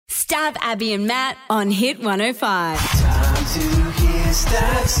Stav, Abby and Matt on Hit 105. Time to hear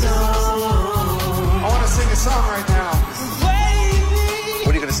Stav song. I want to sing a song right now. What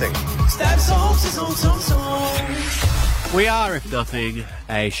are you going to sing? Stav songs. We are, if nothing,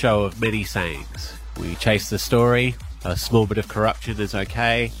 a show of many sayings. We chase the story. A small bit of corruption is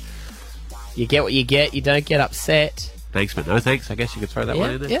okay. You get what you get. You don't get upset. Thanks, but no thanks. I guess you could throw that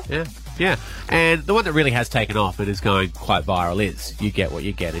one in there. Yeah. And the one that really has taken off and is going quite viral is you get what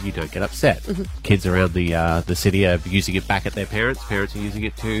you get and you don't get upset. Mm-hmm. Kids around the city are using it back at their parents. Parents are using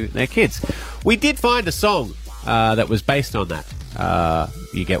it to their kids. We did find a song that was based on that.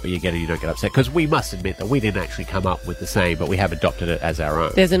 You get what you get and you don't get upset. Because we must admit that we didn't actually come up with the same, but we have adopted it as our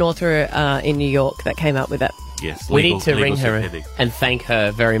own. There's an author in New York that came up with it. Yes, We need to ring her and thank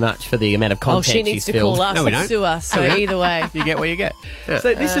her very much for the amount of content she needs to filled. call us No, we and don't. sue us. So either way. You get what you get. Yeah.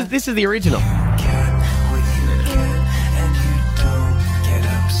 So this is the original.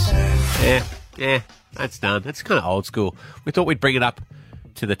 Yeah, that's done. That's kind of old school. We thought we'd bring it up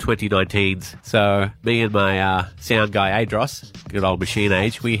to the 2019s. So me and my sound guy, Adros, good old machine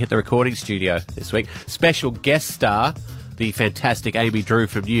age, we hit the recording studio this week. Special guest star, the fantastic Amy Drew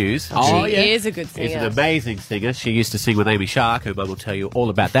from News. She is a good She's an singer. amazing singer. She used to sing with Amy Shark, who Mum will tell you all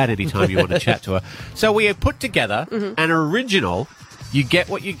about that anytime you want to chat to her. So we have put together an original You Get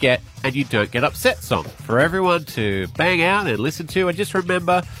What You Get and You Don't Get Upset song for everyone to bang out and listen to, and just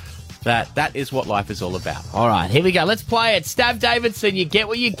remember that is what life is all about. All right, here we go. Let's play it. Stav Davidson, you get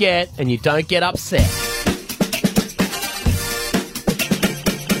what you get and you don't get upset.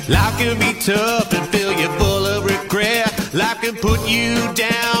 Life can be tough and fill you full of regret. Life can put you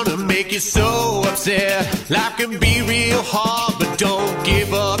down and make you so upset. Life can be real hard, but don't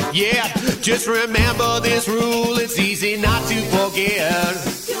give up yet. Just remember this rule, it's easy not to forget.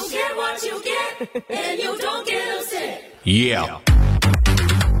 You get what you get, and you don't get upset. Yeah.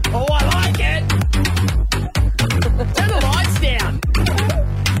 Oh, I like it. Turn the lights down.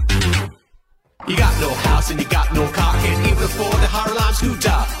 You got no house and you got no car, can't even afford a Harlem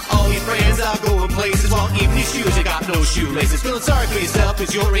scooter. All your friends are going places, while even your shoes, you got no shoelaces. Feeling sorry for yourself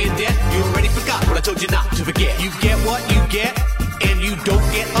cause you're in debt. You already forgot what I told you not to forget. You get what you get, and you don't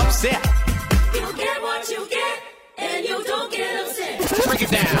get upset. You get what you get, and you don't get upset. Break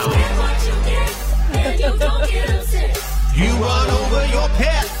it down. You get what you get, and you don't get upset. You run over your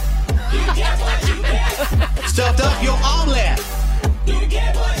pet, You get what you get, stuffed up your omelet, you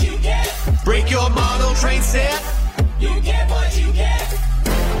get what you get, break your model train set, you get what you get,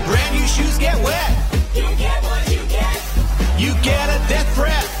 brand new shoes get wet, you get what you get, you get a death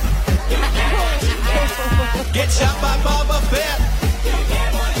threat, you get what you get, get shot by Boba Fett, you get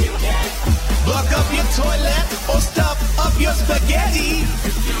what you get, block up your toilet or stuff up your spaghetti.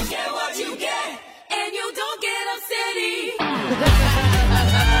 you get what you get, and you don't get upsetty.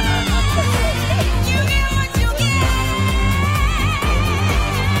 You get what you get.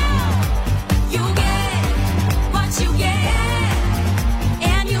 You get what you get,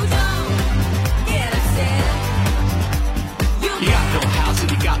 and you don't get upset. You got no house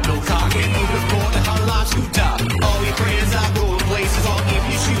and you got no car, can't even afford a Harlem scooter. All your friends are going places, all in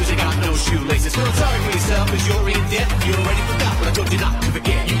your shoes, you got no shoelaces. Feel sorry for yourself cause you're in debt. You already forgot what I told you not to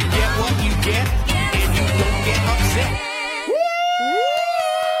forget. You get what you get, and you don't get upset.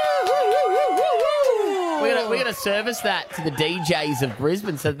 We're gonna service that to the DJs of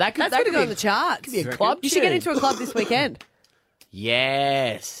Brisbane, so that could That's going to go on the charts. could be a club. You should get into a club this weekend.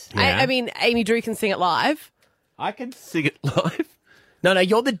 Yes. I mean, Amy Drew can sing it live. I can sing it live. No,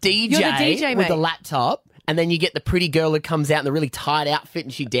 you're the DJ, You're the DJ, with the mate. laptop, and then you get the pretty girl who comes out in the really tight outfit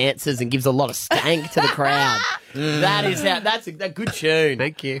and she dances and gives a lot of stank to the crowd. That's a good tune.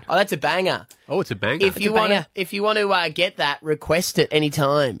 Thank you. Oh, that's a banger. Oh, it's a banger. If you want to get that, request it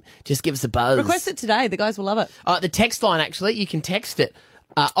anytime. Just give us a buzz. Request it today. The guys will love it. The text line, actually, you can text it.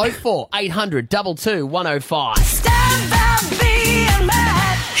 04 800 22 105. Stav, Abby and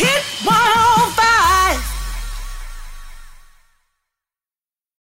Matt, Hit 105.